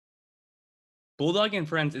Bulldog and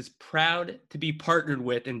Friends is proud to be partnered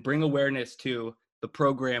with and bring awareness to the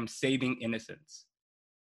program Saving Innocence.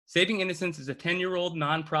 Saving Innocence is a 10-year-old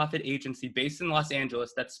nonprofit agency based in Los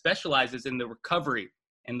Angeles that specializes in the recovery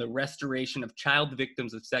and the restoration of child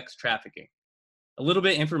victims of sex trafficking. A little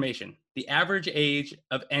bit of information. The average age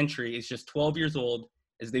of entry is just 12 years old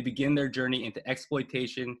as they begin their journey into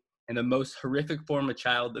exploitation and the most horrific form of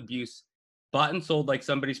child abuse, bought and sold like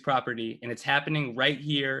somebody's property, and it's happening right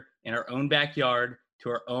here in our own backyard to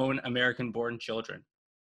our own American-born children.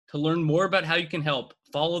 To learn more about how you can help,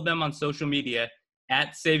 follow them on social media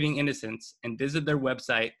at Saving Innocence and visit their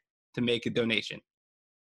website to make a donation.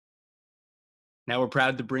 Now we're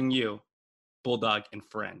proud to bring you Bulldog and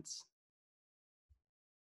Friends.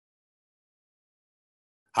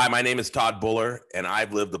 Hi, my name is Todd Buller, and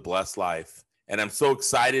I've lived a blessed life. And I'm so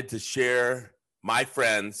excited to share my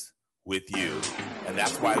friends with you. And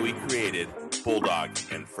that's why we created Bulldog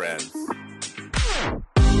and Friends.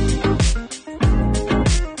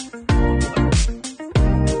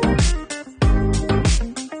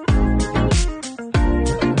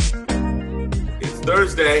 It's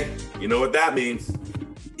Thursday. You know what that means.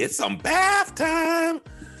 It's some bath time.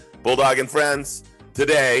 Bulldog and Friends.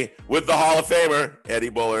 Today, with the Hall of Famer, Eddie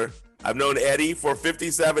Buller. I've known Eddie for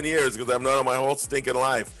 57 years because I've known him my whole stinking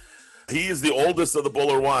life. He is the oldest of the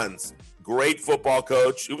Buller ones. Great football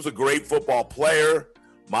coach. He was a great football player.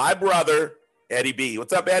 My brother, Eddie B.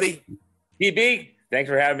 What's up, Eddie? EB, thanks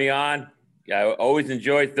for having me on. I always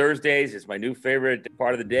enjoy Thursdays. It's my new favorite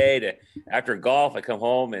part of the day. After golf, I come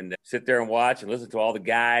home and sit there and watch and listen to all the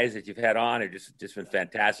guys that you've had on. It's just been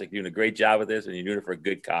fantastic. You're doing a great job with this, and you're doing it for a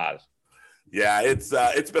good cause. Yeah, it's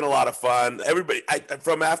been a lot of fun. Everybody,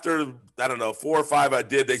 from after, I don't know, 4 or 5 I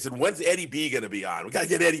did, they said, when's Eddie B going to be on? We got to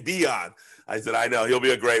get Eddie B on. I said, I know. He'll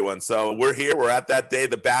be a great one. So we're here. We're at that day.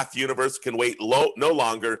 The Bath universe can wait no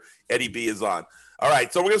longer. Eddie B is on. All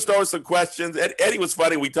right, so we're going to start with some questions. Eddie was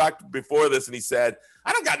funny. We talked before this, and he said,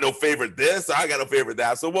 I don't got no favorite this. I got no favorite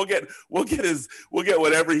that. So we'll get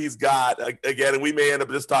whatever he's got again, and we may end up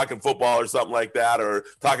just talking football or something like that, or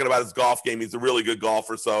talking about his golf game. He's a really good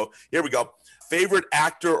golfer. So here we go. Favorite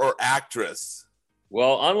actor or actress?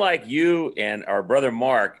 Well, unlike you and our brother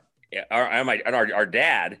Mark, our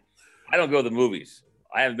dad, I don't go to the movies.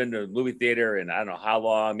 I haven't been to a movie theater in I don't know how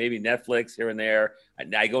long, maybe Netflix here and there.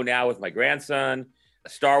 I go now with my grandson.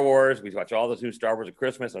 Star Wars, we watch all those new Star Wars at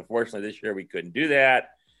Christmas. Unfortunately, this year we couldn't do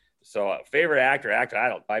that. So favorite actor, I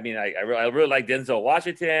really like Denzel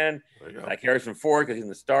Washington. I like Harrison Ford because he's in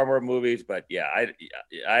the Star Wars movies. But yeah,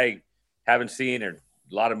 I haven't seen a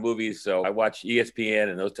lot of movies, so I watch ESPN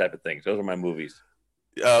and those type of things. Those are my movies.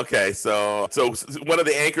 Okay, so one of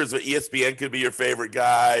the anchors of ESPN could be your favorite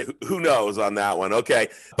guy. Who knows on that one? Okay,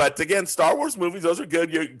 but again, Star Wars movies, those are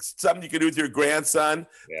good. Something you can do with your grandson.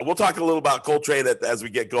 Yeah. We'll talk a little about Coltrane as we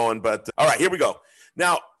get going. But all right, here we go.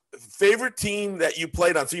 Now, favorite team that you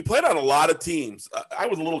played on. So you played on a lot of teams. I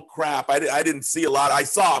was a little crap. I didn't see a lot. I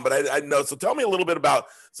saw them, but I didn't know. So tell me a little bit about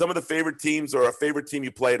some of the favorite teams or a favorite team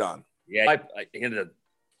you played on. Yeah, I ended up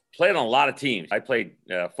played on a lot of teams. I played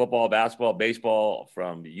football, basketball, baseball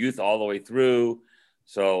from youth all the way through.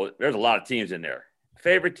 So there's a lot of teams in there.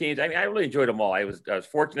 Favorite teams, I really enjoyed them all. I was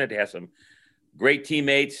fortunate to have some great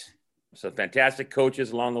teammates, some fantastic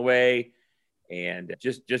coaches along the way, and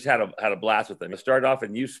just had a blast with them. I started off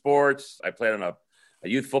in youth sports. I played on a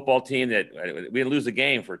youth football team that we didn't lose a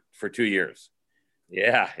game for 2 years.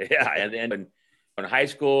 Yeah. And then in high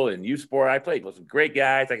school and youth sport, I played with some great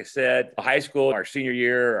guys. Like I said, high school, our senior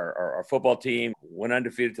year, our football team went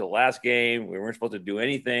undefeated till the last game. We weren't supposed to do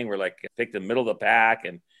anything. We're like picked the middle of the pack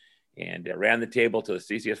and ran the table to the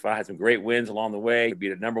CCS5. Had some great wins along the way. We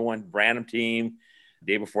beat a number 1 Branham team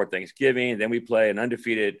the day before Thanksgiving. Then we play an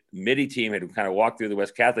undefeated Midi team had kind of walked through the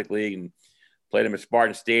West Catholic League and played them at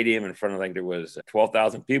Spartan Stadium in front of, there was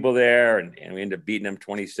 12,000 people there. And we ended up beating them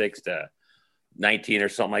 26-19 or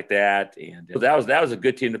something like that. And that was a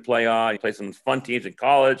good team to play on. You played some fun teams in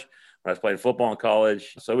college when I was playing football in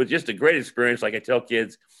college. So it was just a great experience. Like I tell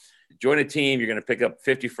kids, join a team, you're going to pick up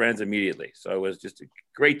 50 friends immediately. So it was just a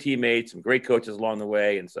great teammates, some great coaches along the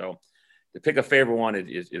way. And so to pick a favorite one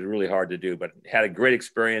is really hard to do, but had a great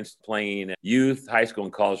experience playing youth, high school,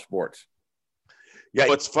 and college sports. Yeah,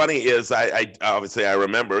 what's funny is I obviously I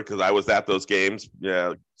remember because I was at those games,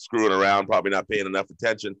 screwing around, probably not paying enough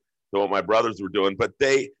attention to what my brothers were doing. But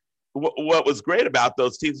what was great about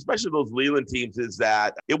those teams, especially those Leland teams, is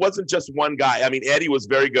that it wasn't just one guy. I mean, Eddie was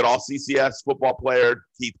very good, all CCS football player.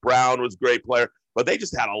 Keith Brown was a great player, but they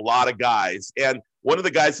just had a lot of guys. And one of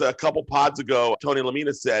the guys a couple pods ago, Tony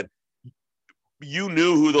Lamina, said, you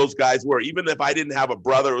knew who those guys were. Even if I didn't have a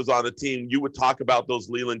brother who was on the team, you would talk about those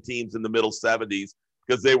Leland teams in the middle 70s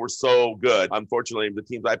because they were so good. Unfortunately, the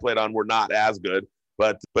teams I played on were not as good,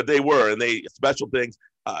 but they were, and they special things.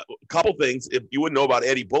 A couple things, if you wouldn't know about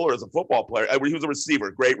Eddie Buller as a football player, he was a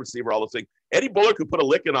receiver, great receiver, all those things. Eddie Buller could put a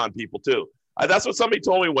licking on people too. That's what somebody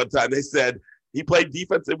told me one time. They said he played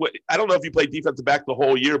defensive. I don't know if he played defensive back the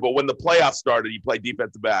whole year, but when the playoffs started, he played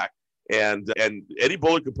defensive back. And Eddie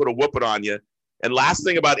Buller could put a whooping on you. And last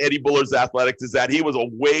thing about Eddie Buller's athletics is that he was a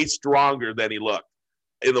way stronger than he looked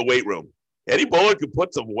in the weight room. Eddie Buller could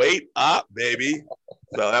put some weight up, baby.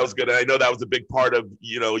 So that was good. And I know that was a big part of,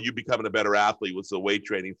 you becoming a better athlete was the weight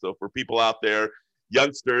training. So for people out there,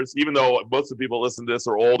 youngsters, even though most of the people listen to this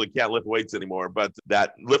are old and can't lift weights anymore, but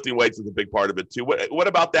that lifting weights is a big part of it too. What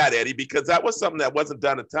about that, Eddie? Because that was something that wasn't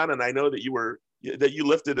done a ton. And I know that you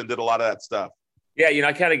lifted and did a lot of that stuff. Yeah,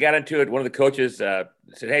 I kind of got into it. One of the coaches said,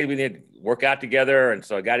 hey, we need to work out together. And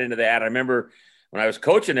so I got into that. I remember when I was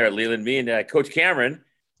coaching there at Leland, me and Coach Cameron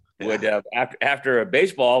would, after a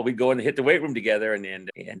baseball, we'd go in and hit the weight room together and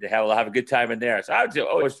have a good time in there. So I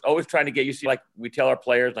was always trying to get you, like we tell our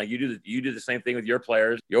players, like you do the same thing with your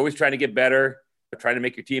players. You're always trying to get better, trying to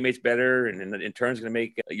make your teammates better, and in turn is going to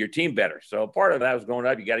make your team better. So part of that was going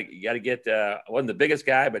up. You got to get. I wasn't the biggest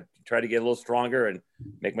guy, but try to get a little stronger and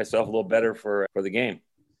make myself a little better for the game.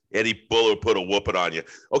 Eddie Buller put a whooping on you.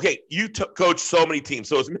 Okay, you coached so many teams.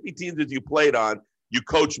 So as many teams as you played on, you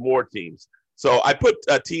coached more teams. So I put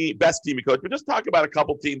best team you coached, but just talk about a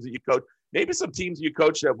couple teams that you coached. Maybe some teams you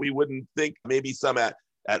coached that we wouldn't think. Maybe some at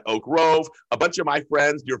Oak Grove. A bunch of my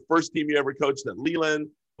friends, your first team you ever coached at Leland.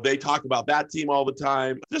 They talk about that team all the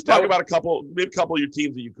time. Just talk about a couple of your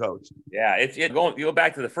teams that you coached. Yeah, you go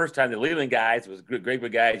back to the first time the Leland guys was great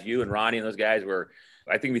with guys. You and Ronnie and those guys were.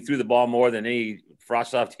 I think we threw the ball more than any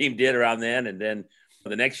Frostoff team did around then. And then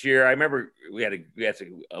the next year, I remember we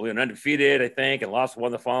were undefeated, I think, and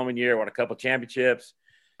one the following year. Won a couple championships.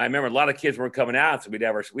 I remember a lot of kids weren't coming out, so we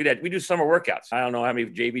do summer workouts. I don't know how many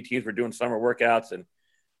JV teams were doing summer workouts, and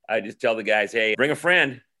I just tell the guys, hey, bring a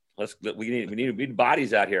friend. We need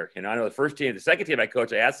bodies out here. I know the second team I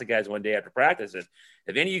coached, I asked the guys one day after practice, if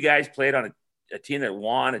any of you guys played on a team that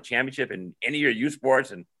won a championship in any of your youth sports,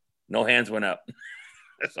 and no hands went up.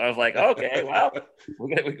 So I was like, okay, well,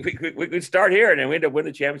 we could start here, and then we ended up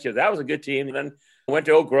winning the championship. That was a good team. And then I went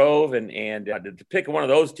to Oak Grove, and to pick one of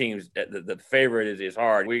those teams, the favorite is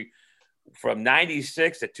hard. From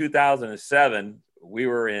 96 to 2007, we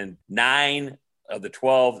were in 9 of the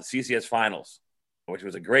 12 CCS finals, which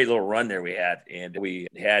was a great little run there we had. And we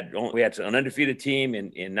had an undefeated team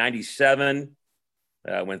in 97.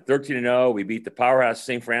 Went 13-0. We beat the powerhouse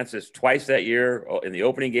St. Francis twice that year in the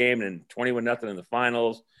opening game and 21-0 in the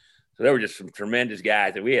finals. So they were just some tremendous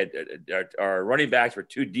guys. And we had our running backs were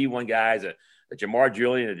 2 D1 guys, a Jamar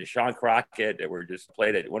Julian and a Deshaun Crockett that were just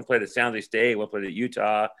one played at San Jose State, one played at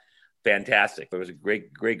Utah. Fantastic. It was a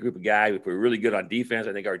great group of guys. We were really good on defense.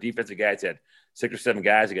 I think our defensive guys had 6 or 7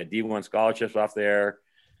 guys that got D1 scholarships off there.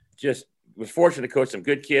 Just was fortunate to coach some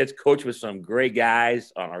good kids, coach with some great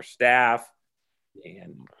guys on our staff.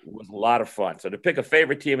 And it was a lot of fun. So to pick a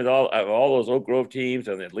favorite team of all those Oak Grove teams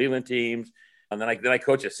and the Leland teams, and then I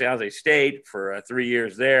coached at San Jose State for 3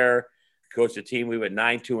 years there. Coached a team. We went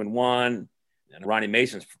 9-2-1, and Ronnie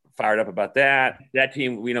Mason's fired up about that. That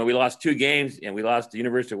team, we lost 2 games, and we lost to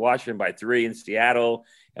University of Washington by 3 in Seattle,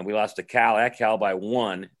 and we lost to Cal by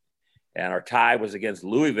 1. And our tie was against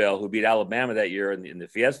Louisville, who beat Alabama that year in the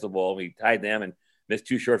Fiesta Bowl. We tied them and missed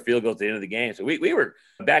 2 short field goals at the end of the game. So we were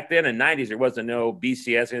back then in the 90s. There wasn't no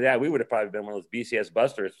BCS or that. We would have probably been one of those BCS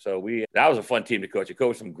busters. So that was a fun team to coach. I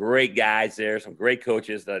coached some great guys there, some great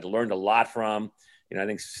coaches that I learned a lot from. I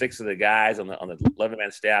think 6 of the guys on the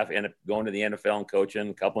 11-man staff ended up going to the NFL and coaching,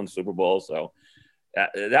 a couple in the Super Bowl. So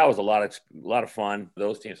that was a lot of fun.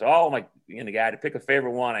 Those teams. So the guy to pick a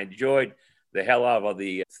favorite one, I enjoyed the hell out of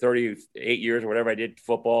the 38 years or whatever I did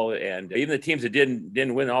football. And even the teams that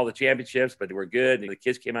didn't win all the championships, but they were good. And the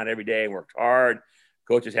kids came out every day and worked hard.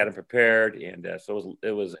 Coaches had them prepared. And so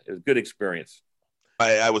it was a good experience.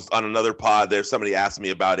 I was on another pod there. Somebody asked me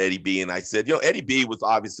about Eddie B. And I said, Eddie B was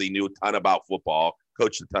obviously knew a ton about football,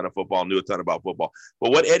 coached a ton of football, knew a ton about football.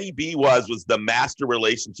 But what Eddie B was the master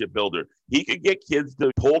relationship builder. He could get kids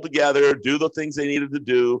to pull together, do the things they needed to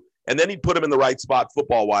do. And then he'd put them in the right spot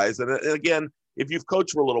football-wise. And again, if you've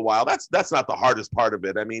coached for a little while, that's not the hardest part of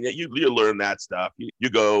it. I mean, you learn that stuff. You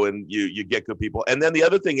go and you get good people. And then the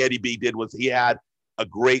other thing Eddie B did was he had a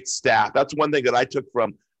great staff. That's one thing that I took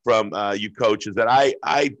from from you coaches that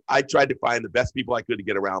I tried to find the best people I could to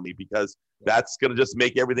get around me, because that's going to just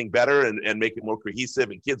make everything better and make it more cohesive,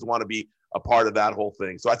 and kids want to be a part of that whole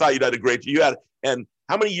thing. So I thought you did a great, and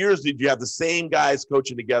how many years did you have the same guys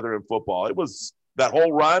coaching together in football? It was that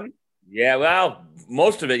whole run. Yeah, well,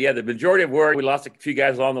 most of it. Yeah, the majority of work. We lost a few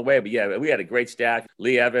guys along the way, but yeah, we had a great staff.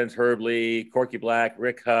 Lee Evans, Herb Lee, Corky Black,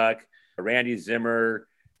 Rick Huck, Randy Zimmer,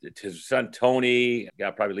 his son Tony.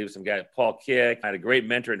 I'll probably leave some guys. Paul Kick. I had a great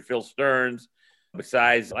mentor in Phil Stearns.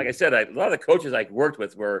 Besides, like I said, a lot of the coaches I worked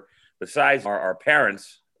with were, besides our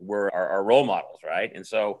parents, were our role models, right? And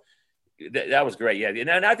so that was great. Yeah,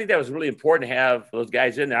 and I think that was really important to have those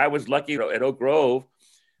guys in there. I was lucky at Oak Grove,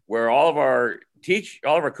 where all of our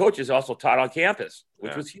coaches also taught on campus,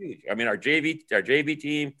 which was huge. I mean, our JV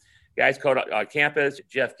team guys taught on campus.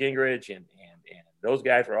 Jeff Gingrich and those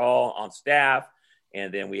guys were all on staff.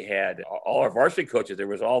 And then we had all our varsity coaches. There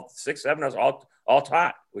was all 6, 7 of us all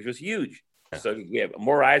taught, which was huge. So we have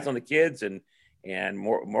more eyes on the kids and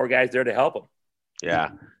more guys there to help them.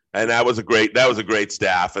 Yeah. And that was a great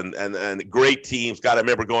staff and great teams. God, I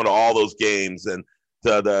remember going to all those games, and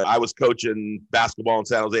I was coaching basketball in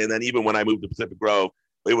San Jose. And then even when I moved to Pacific Grove,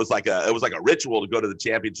 it was like a ritual to go to the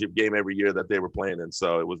championship game every year that they were playing in.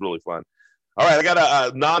 So it was really fun. All right. I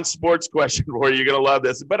got a non-sports question for you. You're going to love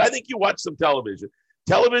this, but I think you watch some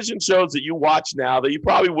television shows that you watch now that you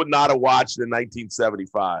probably would not have watched in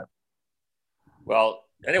 1975. Well,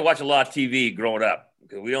 I didn't watch a lot of TV growing up.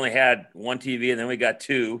 We only had one TV, and then we got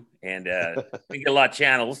 2, and we get a lot of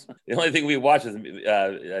channels. The only thing we watched is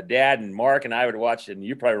Dad and Mark and I would watch, and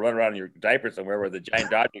you probably run around in your diaper somewhere with the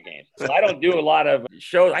Giant Dodger games. So I don't do a lot of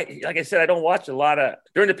shows. Like I said, I don't watch a lot of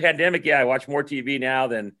during the pandemic. Yeah, I watch more TV now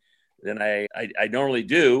than I normally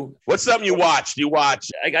do. What's something you watch? Do you watch?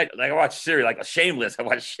 I watch series like Shameless. I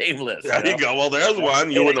watch Shameless. There you go. Well, there's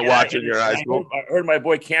one you wouldn't have watched in your high school. I heard my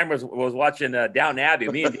boy Cameron was watching Downton Abbey.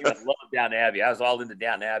 Me and David love Downton Abbey. I was all into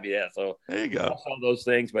Downton Abbey. Yeah, so there you go. All those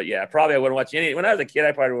things, but yeah, probably I wouldn't watch any. When I was a kid,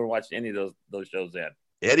 I probably wouldn't watch any of those shows then.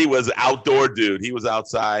 Eddie was an outdoor dude. He was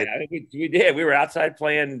outside. Yeah, we did. We were outside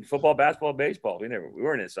playing football, basketball, baseball. We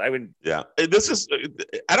weren't inside. I wouldn't. Yeah. This is,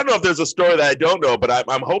 I don't know if there's a story that I don't know, but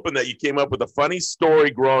I'm hoping that you came up with a funny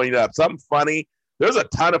story growing up. Something funny. There's a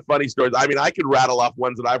ton of funny stories. I mean, I could rattle off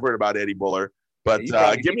ones that I've heard about Eddie Buller, but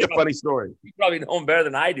give me a funny story. You probably know him better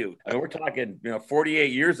than I do. I mean, we're talking,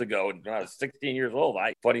 48 years ago when I was 16 years old.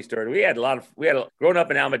 Funny story. We had growing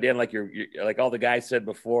up in Almaden, like all the guys said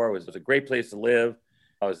before, it was a great place to live.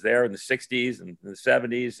 I was there in the 60s and the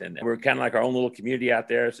 70s, and we were kind of like our own little community out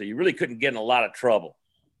there. So you really couldn't get in a lot of trouble.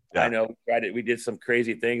 Yeah. I know we did some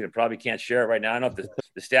crazy things and probably can't share it right now. I don't know if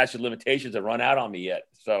the statute of limitations have run out on me yet.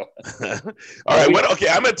 So, all right. Okay.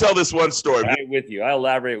 I'm going to tell this one story. I'll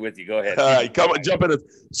elaborate with you. Go ahead. All right. Come on, jump in.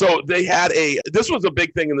 So they had this was a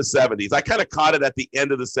big thing in the 70s. I kind of caught it at the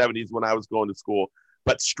end of the 70s when I was going to school,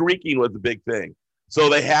 but streaking was the big thing.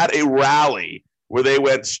 So they had a rally where they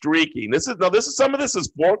went streaking. Some of this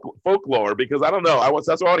is folklore, because I don't know.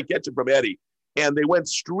 That's why I want to catch it from Eddie. And they went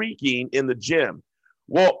streaking in the gym.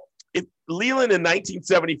 Well, Leland in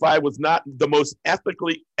 1975 was not the most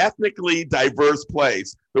ethnically diverse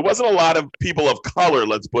place. There wasn't a lot of people of color,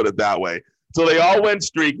 let's put it that way. So they all went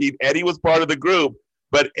streaking. Eddie was part of the group,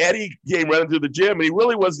 but Eddie came running through the gym, and he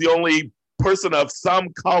really was the only person of some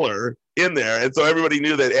color in there. And so everybody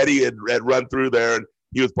knew that Eddie had run through there, and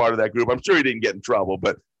he was part of that group. I'm sure he didn't get in trouble,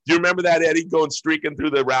 but do you remember that, Eddie, going streaking through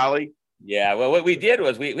the rally? Yeah, well, what we did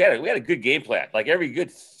was we had a good game plan. Like every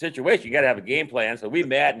good situation, you got to have a game plan. So we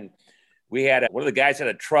met, and we had one of the guys had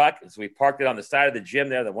a truck, so we parked it on the side of the gym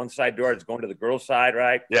there. The one side door is going to the girls' side,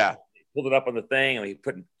 right? Yeah. Pulled it up on the thing, and we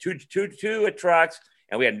put two trucks,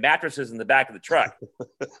 and we had mattresses in the back of the truck.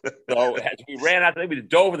 So as we ran out, we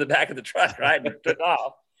dove in the back of the truck, right, and took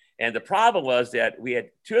off. And the problem was that we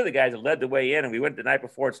had 2 of the guys that led the way in, and we went the night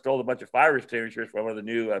before and stole a bunch of fire extinguishers from one of the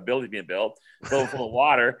new buildings being built, filled full of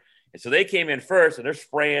water. And so they came in first, and they're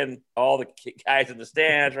spraying all the guys in the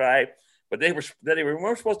stands, right? But they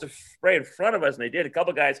weren't supposed to spray in front of us, and they did. A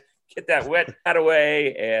couple of guys get that wet out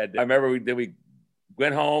away, and I remember we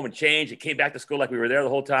went home and changed and came back to school like we were there the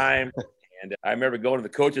whole time. And I remember going to the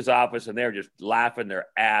coach's office, and they were just laughing their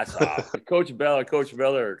ass off. Coach Bell or Coach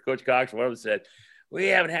Cox, or whatever, said, "We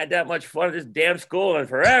haven't had that much fun at this damn school in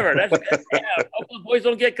forever. That's damn. Hope those boys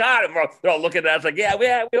don't get caught." And they're all looking at us like, "Yeah, we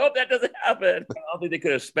hope that doesn't happen." I don't think they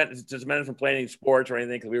could have suspended from playing any sports or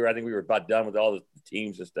anything, because I think we were about done with all the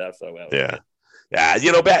teams and stuff. So yeah.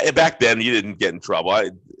 Back then you didn't get in trouble.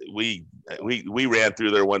 We ran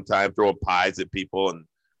through there one time throwing pies at people, and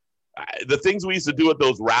the things we used to do at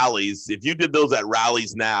those rallies, if you did those at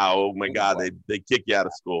rallies now, oh my God, they kick you out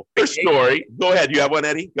of school. Your story. Go ahead. You have one,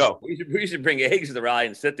 Eddie? Go. We should bring eggs to the rally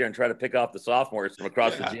and sit there and try to pick off the sophomores from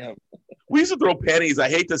across the gym. We used to throw pennies. I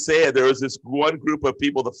hate to say it. There was this one group of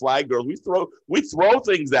people, the flag girls. We throw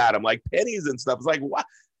things at them like pennies and stuff. It's like, what?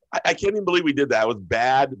 I can't even believe we did that. It was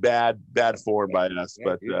bad form by us.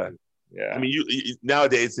 But I mean, you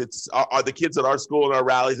nowadays it's are the kids at our school and our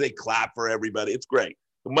rallies. They clap for everybody. It's great.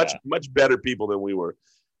 Much better people than we were.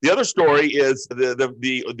 The other story is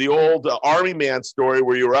the old Army man story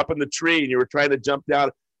where you were up in the tree and you were trying to jump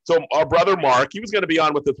down. So our brother Mark, he was going to be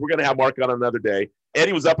on with us. We're going to have Mark on another day.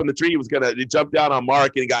 Eddie was up in the tree. He jumped down on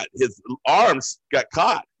Mark and his arms got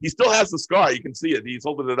caught. He still has the scar. You can see it. He's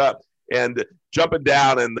holding it up and jumping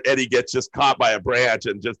down, and Eddie gets just caught by a branch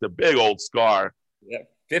and just a big old scar. Yeah,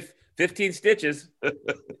 15 stitches.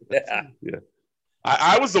 Yeah.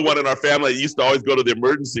 I was the one in our family that used to always go to the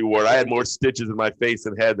emergency ward. I had more stitches in my face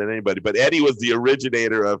and head than anybody. But Eddie was the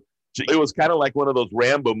originator of. It was kind of like one of those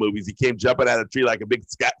Rambo movies. He came jumping out of a tree like a big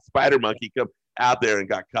spider monkey, come out there and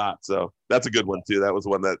got caught. So that's a good one too. That was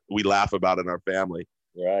one that we laugh about in our family.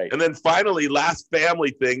 Right. And then finally, last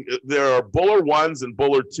family thing, there are Buller 1s and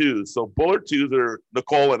Buller 2s. So Buller 2s are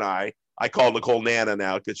Nicole and I. I call Nicole Nana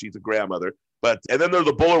now because she's a grandmother. And then there's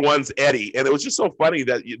the Buller 1s, Eddie. And it was just so funny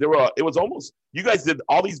that it was almost, you guys did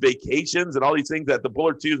all these vacations and all these things that the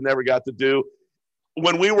Buller 2s never got to do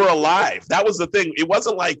when we were alive. That was the thing. It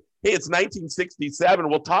wasn't like, hey, it's 1967.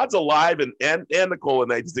 Well, Todd's alive and Nicole in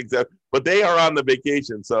 1967, but they are on the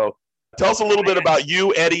vacation. So tell us a little bit about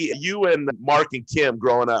you, Eddie, you and Mark and Kim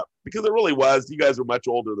growing up, because it really was. You guys were much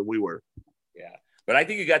older than we were. Yeah, but I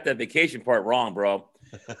think you got the vacation part wrong, bro.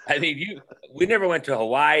 I mean, we never went to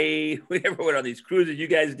Hawaii. We never went on these cruises you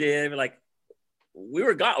guys did. We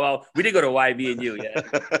were gone. Well, we did go to Hawaii, me and you. Yeah.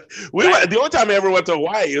 The only time I ever went to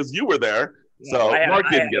Hawaii is you were there. Yeah, so Mark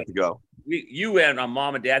didn't get to go. You went on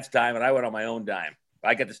mom and dad's time, and I went on my own dime.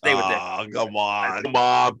 I got to stay with them. Oh, come on.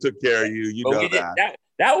 Mom took care of you. You know that.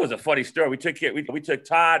 That was a funny story. We took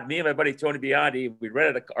Todd, me and my buddy Tony Biondi. We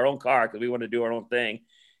rented our own car because we wanted to do our own thing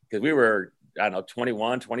because we were, I don't know,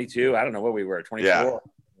 21, 22. I don't know what we were, 24.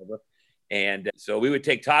 Yeah. And so we would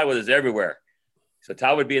take Todd with us everywhere. So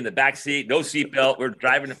Todd would be in the back seat, no seatbelt. We're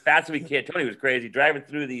driving as fast as we can. Tony was crazy, driving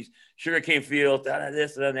through these sugarcane fields,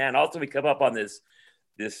 this and that. And also we come up on this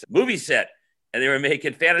movie set, and they were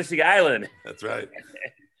making Fantasy Island. That's right.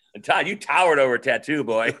 And Todd, you towered over a tattoo,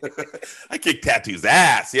 boy. I kicked Tattoo's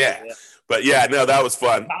ass, yeah. But yeah, no, that was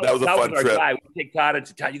fun. That was a fun trip. We take Todd and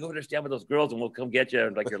say, Todd, you go over there, stand with those girls, and we'll come get you.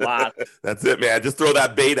 Like you're lost. That's it, man. Just throw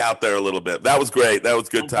that bait out there a little bit. That was great. That was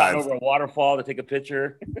good times. Over a waterfall to take a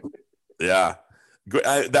picture. Yeah.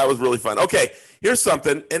 That was really fun. Okay, here's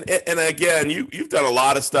something, and again, you've done a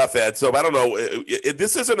lot of stuff, Ed. So I don't know.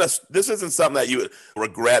 This isn't something that you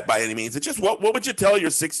regret by any means. It's just what would you tell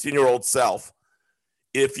your 16-year-old self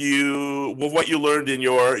if what you learned in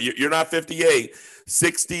you're not 58,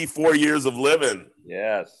 64 years of living.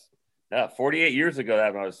 Yes, 48 years ago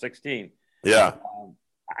that when I was 16. Yeah.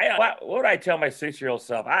 What would I tell my 6-year-old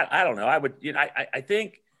self? I don't know. I would. I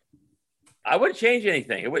think I wouldn't change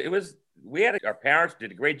anything. It was. Our parents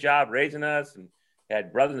did a great job raising us and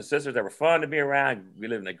had brothers and sisters that were fun to be around. We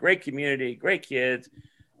lived in a great community, great kids.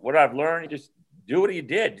 What I've learned, just do what you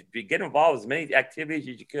did. Get involved in as many activities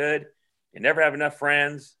as you could. You never have enough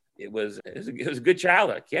friends. It was a good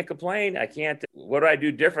childhood. I can't complain. What do I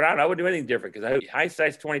do different? I wouldn't do anything different because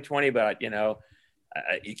hindsight's 20/20, but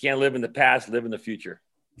you can't live in the past, live in the future.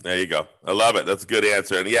 There you go. I love it. That's a good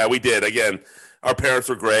answer. And yeah, we did. Again, our parents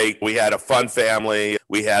were great. We had a fun family.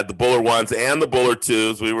 We had the Buller 1s and the Buller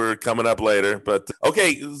 2s. We were coming up later. But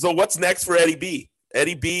okay, so what's next for Eddie B?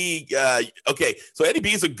 Eddie B, okay, so Eddie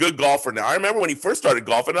B is a good golfer now. I remember when he first started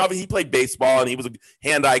golfing, obviously he played baseball and he was a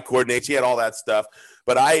hand-eye coordinator. He had all that stuff.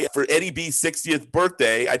 But for Eddie B's 60th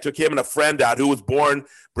birthday, I took him and a friend out who was born,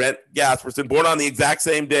 Brent Gasperson, born on the exact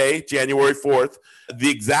same day, January 4th, the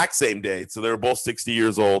exact same day. So they were both 60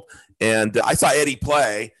 years old. And I saw Eddie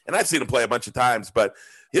play, and I've seen him play a bunch of times, but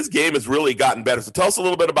his game has really gotten better. So tell us a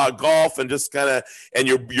little bit about golf and just kind of, and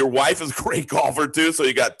your wife is a great golfer too. So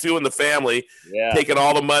you got two in the family, taking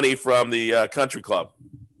all the money from the country club.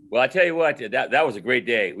 Well, I tell you what, that was a great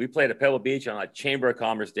day. We played at Pebble Beach on a Chamber of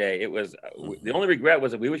Commerce day. It was the only regret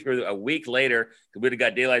was that we wish we were a week later because we'd have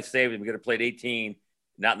got daylight savings and we could have played 18,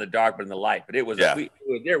 not in the dark but in the light. But it was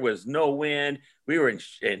there was no wind. We were in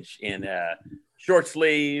short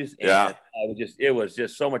sleeves. And it was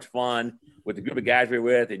just so much fun with the group of guys we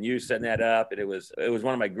were with, and you setting that up. And it was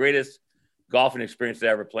one of my greatest golfing experiences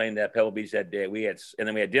ever playing that Pebble Beach that day. And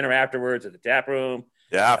then we had dinner afterwards at the tap room.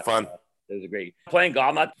 Yeah, fun. It was a great playing golf.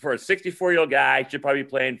 I'm not for a 64-year-old guy. I should probably be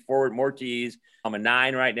playing forward more tees. I'm a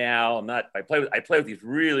 9 right now. I'm not. I play with these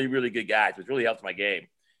really, really good guys, which really helps my game.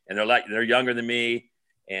 And they're younger than me.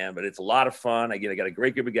 But it's a lot of fun. Again, I got a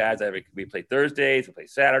great group of guys. We play Thursdays, we play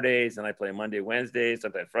Saturdays, and I play Monday, Wednesday,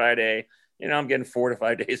 sometimes Friday. I'm getting 4 to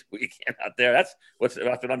 5 days a week out there. That's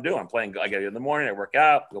what I'm doing. I get in the morning, I work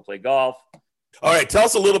out, go play golf. All right, tell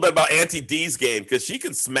us a little bit about Auntie D's game because she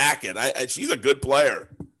can smack it. She's a good player.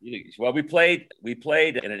 Well, we played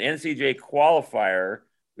in an NCJ qualifier.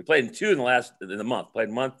 We played in 2 in the month. Played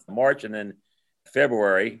March and then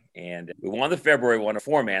February, and we won the February one, a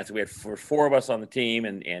 4-man. So we had 4 of us on the team,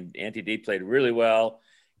 and Auntie D played really well.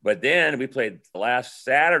 But then we played last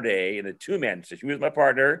Saturday in a 2-man. So she was my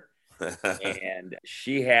partner, and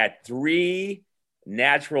she had 3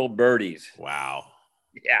 natural birdies. Wow.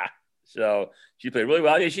 Yeah. So she played really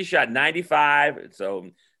well. She shot 95, so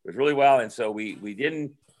it was really well. And so we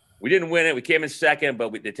didn't win it. We came in second,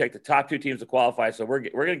 but they take the top 2 teams to qualify. So we're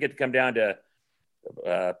going to get to come down to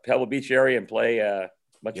Pebble Beach area and play a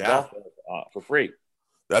bunch of golf for free.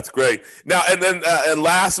 That's great. Now and then and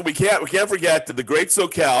last, we can't forget the great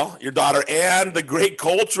SoCal, your daughter, and the great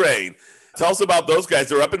Coltrane. Tell us about those guys.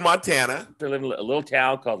 They're up in Montana. They live in a little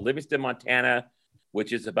town called Livingston, Montana,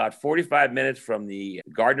 which is about 45 minutes from the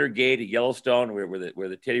Gardner Gate at Yellowstone, where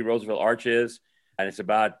the Teddy Roosevelt Arch is, and it's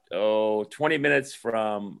about 20 minutes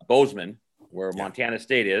from Bozeman, where Montana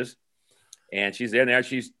State is. And she's there.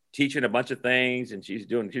 She's teaching a bunch of things, and she's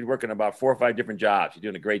working about 4 or 5 different jobs. She's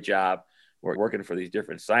doing a great job. We're working for these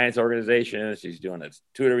different science organizations. She's doing a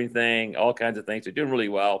tutoring thing, all kinds of things. They're doing really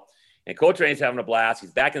well. And Coltrane's having a blast.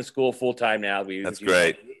 He's back in school full time now. That's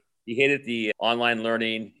great. He hated the online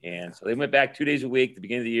learning, and so they went back 2 days a week at the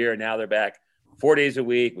beginning of the year, and now they're back 4 days a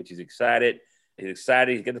week, which he's excited. He's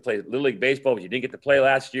excited. He's getting to play Little League Baseball, which he didn't get to play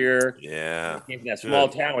last year. Yeah. He came from that small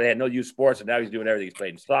town where they had no youth sports, and now he's doing everything. He's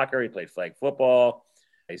played soccer. He played flag football.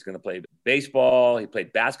 He's going to play baseball. He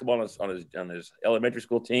played basketball on his elementary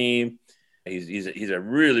school team. He's a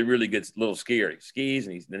really, really good little skier. He skis,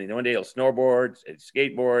 and then one day he'll snowboard and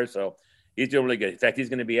skateboard. So he's doing really good. In fact, he's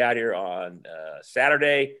going to be out here on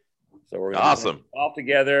Saturday. So we're going to golf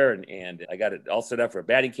together, and I got it all set up for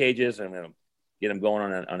batting cages. I'm going to get him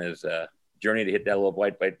going on his journey to hit that little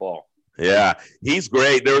white ball. Yeah, he's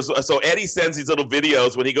great. So Eddie sends these little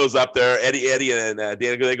videos when he goes up there. Eddie and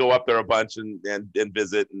Dan, they go up there a bunch and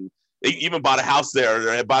visit, and they even bought a house there.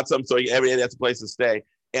 They bought some, so everybody has a place to stay.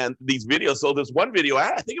 And these videos. So there's one video.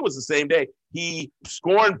 I think it was the same day. He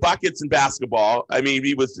scoring buckets in basketball. I mean,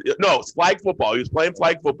 it's flag football. He was playing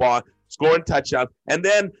flag football, scoring touchdowns, and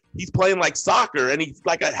then he's playing like soccer, and he's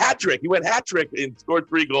like a hat trick. He went hat trick and scored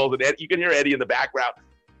 3 goals. And you can hear Eddie in the background.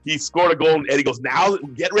 He scored a goal, and Eddie goes, "Now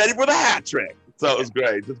get ready for the hat trick." So it was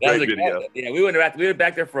great. Just great video. Yeah, we went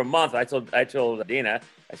back there for a month. I told Dana,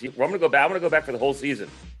 I said, "Well, I'm going to go back for the whole season."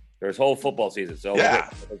 There's whole football season. So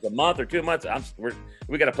it's a month or 2 months.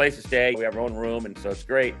 We got a place to stay. We have our own room, and so it's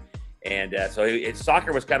great. And so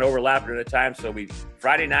soccer was kind of overlapping at the time. So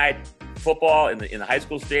Friday night football in the high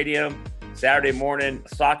school stadium. Saturday morning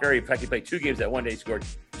soccer. In fact, he played 2 games that one day. He scored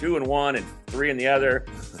 2 in one and 3 in the other,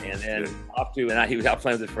 and then he was out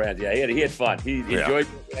playing with his friends. Yeah, he had fun. He enjoyed.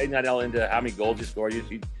 He's not all into how many goals he scored.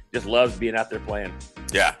 He just loves being out there playing.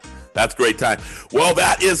 Yeah. That's great time. Well,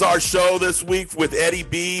 that is our show this week with Eddie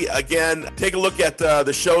B. Again, take a look at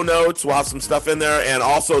the show notes. We'll have some stuff in there. And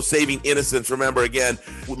also Saving Innocence. Remember, again,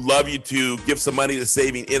 we'd love you to give some money to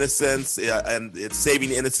Saving Innocence. And it's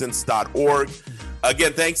savinginnocence.org.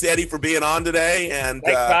 Again, thanks, Eddie, for being on today. And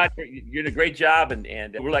thanks, Todd. You're doing a great job.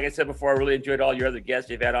 And like I said before, I really enjoyed all your other guests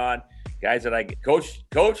you've had on. Guys that I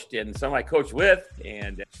coached and some I coached with,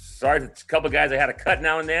 and sorry, a couple of guys I had to cut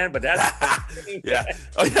now and then, but that's yeah.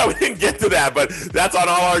 Oh yeah, we didn't get to that, but that's on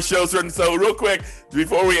all our shows. And so real quick,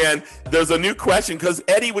 before we end, there's a new question because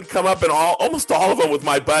Eddie would come up in almost all of them with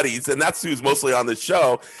my buddies, and that's who's mostly on the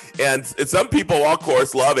show. And some people, of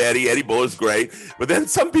course, love Eddie. Eddie Buller's great, but then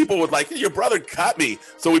some people would like, your brother cut me.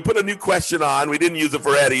 So we put a new question on. We didn't use it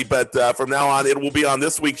for Eddie, but from now on, it will be on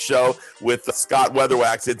this week's show with Scott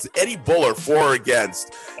Weatherwax. It's Eddie Buller, for or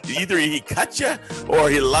against. Either he cut you or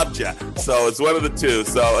he loved you. So it's one of the two.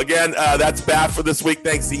 So again, that's bad for this week.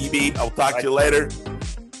 Thanks, EB. I'll talk to you later.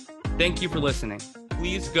 Thank you for listening.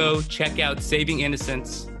 Please go check out Saving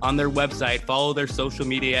Innocence on their website. Follow their social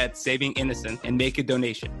media at Saving Innocence and make a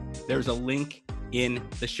donation. There's a link in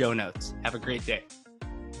the show notes. Have a great day.